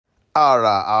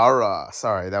Ara.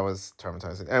 Sorry, that was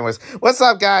traumatizing. Anyways, what's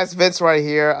up, guys? Vince right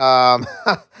here.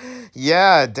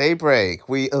 Yeah, Daybreak.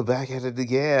 We are back at it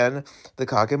again. The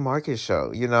Cock and Market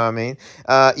Show. You know what I mean?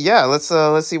 Yeah. Let's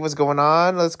see what's going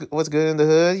on. What's good in the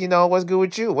hood. You know what's good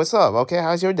with you. What's up? Okay,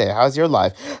 how's your day? How's your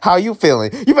life? How you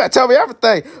feeling? You better tell me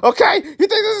everything. Okay? You think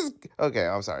this is okay?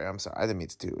 I'm sorry. I didn't mean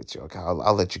to do it with you. Okay,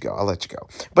 I'll let you go. I'll let you go.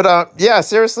 But yeah.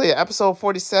 Seriously, episode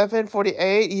 47,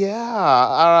 48.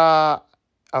 Yeah.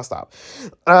 I'll stop.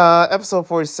 Episode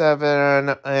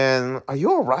 47, and are you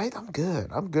all right? I'm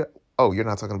good. I'm good. Oh, you're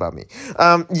not talking about me.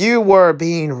 You were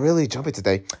being really jumpy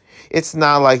today. It's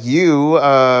not like you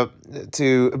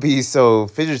to be so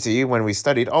fidgety when we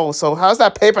studied. Oh, so how's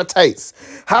that paper taste?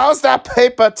 How's that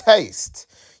paper taste?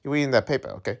 You eating that paper,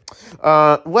 okay?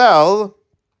 Well,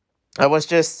 I was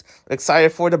just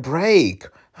excited for the break.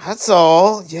 That's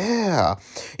all. Yeah.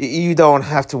 You don't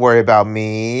have to worry about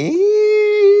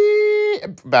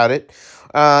it.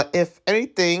 If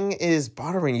anything is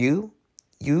bothering you,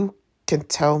 you can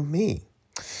tell me.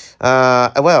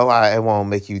 Well, I won't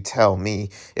make you tell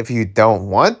me if you don't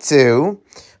want to,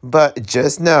 but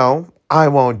just know I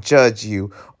won't judge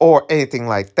you or anything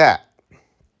like that.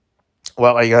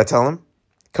 Well, are you gonna tell him?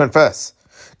 Confess.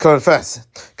 Confess.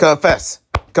 Confess.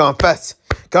 Confess.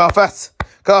 Confess.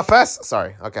 Confess.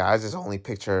 Sorry. Okay, I just only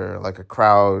picture like a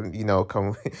crowd,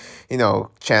 come,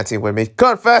 chanting with me.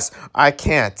 Confess. I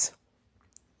can't.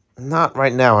 Not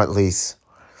right now, at least.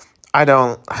 I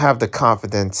don't have the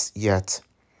confidence yet.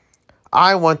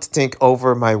 I want to think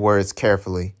over my words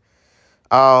carefully.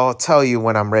 I'll tell you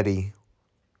when I'm ready.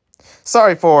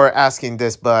 Sorry for asking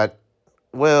this, but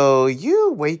will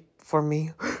you wait for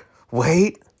me?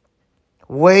 Wait.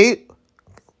 Wait.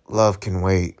 Love can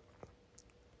wait.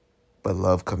 But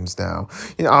love comes now.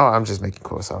 I'm just making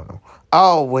quotes. I don't know.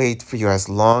 I'll wait for you as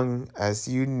long as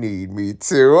you need me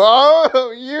to.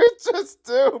 Oh, you're just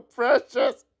too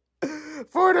precious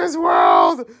for this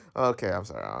world. Okay, I'm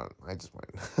sorry. I just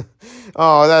went.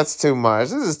 Oh, that's too much.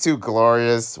 This is too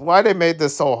glorious. Why they made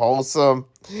this so wholesome?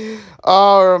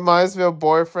 Oh, it reminds me of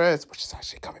Boyfriends, which is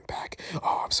actually coming back.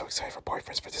 Oh, I'm so excited for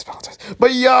Boyfriends for this Valentine's.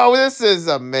 But yo, this is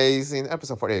amazing.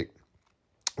 Episode 48.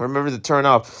 Remember to turn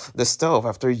off the stove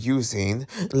after using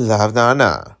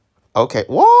lavdana. Okay.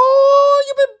 Whoa,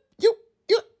 you.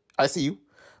 I see you.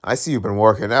 I see you've been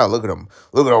working out. Look at them.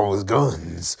 Look at all those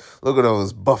guns. Look at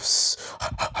those buffs.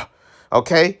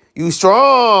 Okay, you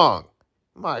strong.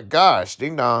 My gosh,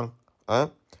 ding dong. Huh?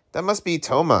 That must be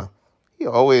Toma. He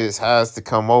always has to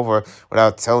come over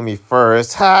without telling me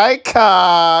first. Hi,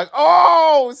 Cog.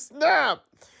 Oh, snap.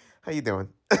 How you doing?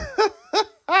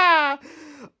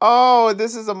 Oh,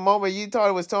 this is a moment you thought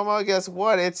it was Toma. Guess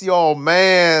what? It's your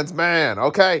man's man,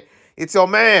 okay? It's your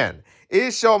man.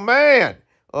 It's your man.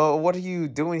 What are you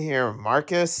doing here,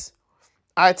 Marcus?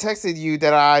 I texted you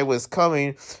that I was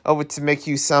coming over to make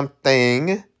you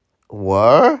something.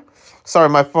 What? Sorry,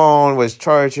 my phone was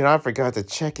charging. I forgot to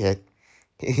check it.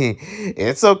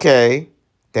 It's okay.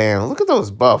 Damn, look at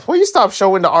those buffs. Will you stop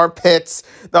showing the armpits?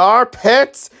 The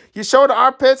armpits? You show the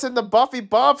armpits and the buffy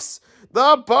buffs?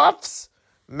 The buffs?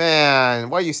 Man,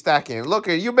 why are you stacking? Look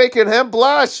at you making him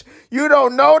blush. You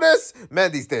don't notice?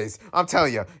 Man, these days, I'm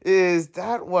telling you, is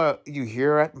that what you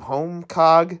hear at home,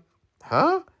 Cog?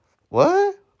 Huh?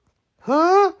 What?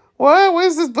 Huh? What?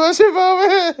 Where's this blushing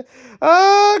moment?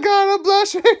 Oh, God, I'm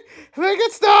blushing. Make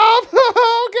it stop.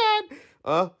 Oh,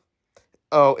 God.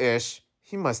 Oh, Ish.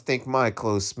 He must think my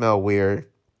clothes smell weird.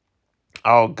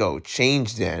 I'll go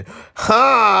change then.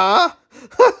 Huh?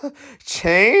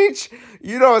 Change?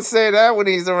 You don't say that when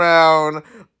he's around.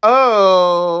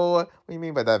 Oh. What do you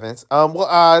mean by that, Vince? Thank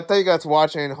you guys for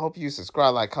watching. Hope you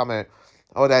subscribe, like, comment,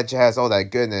 all that jazz, all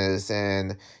that goodness.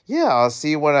 And yeah, I'll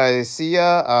see you when I see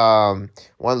ya.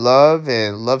 One love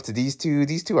and love to these two.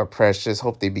 These two are precious.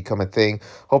 Hope they become a thing.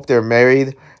 Hope they're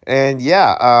married. And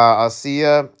yeah, I'll see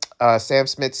ya. Sam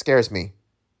Smith scares me.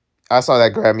 I saw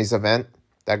that Grammys event,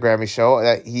 that Grammy show.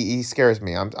 That he scares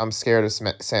me. I'm scared of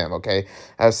Sam. Okay,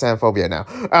 I have Sam phobia now.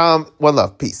 One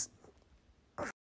love, peace.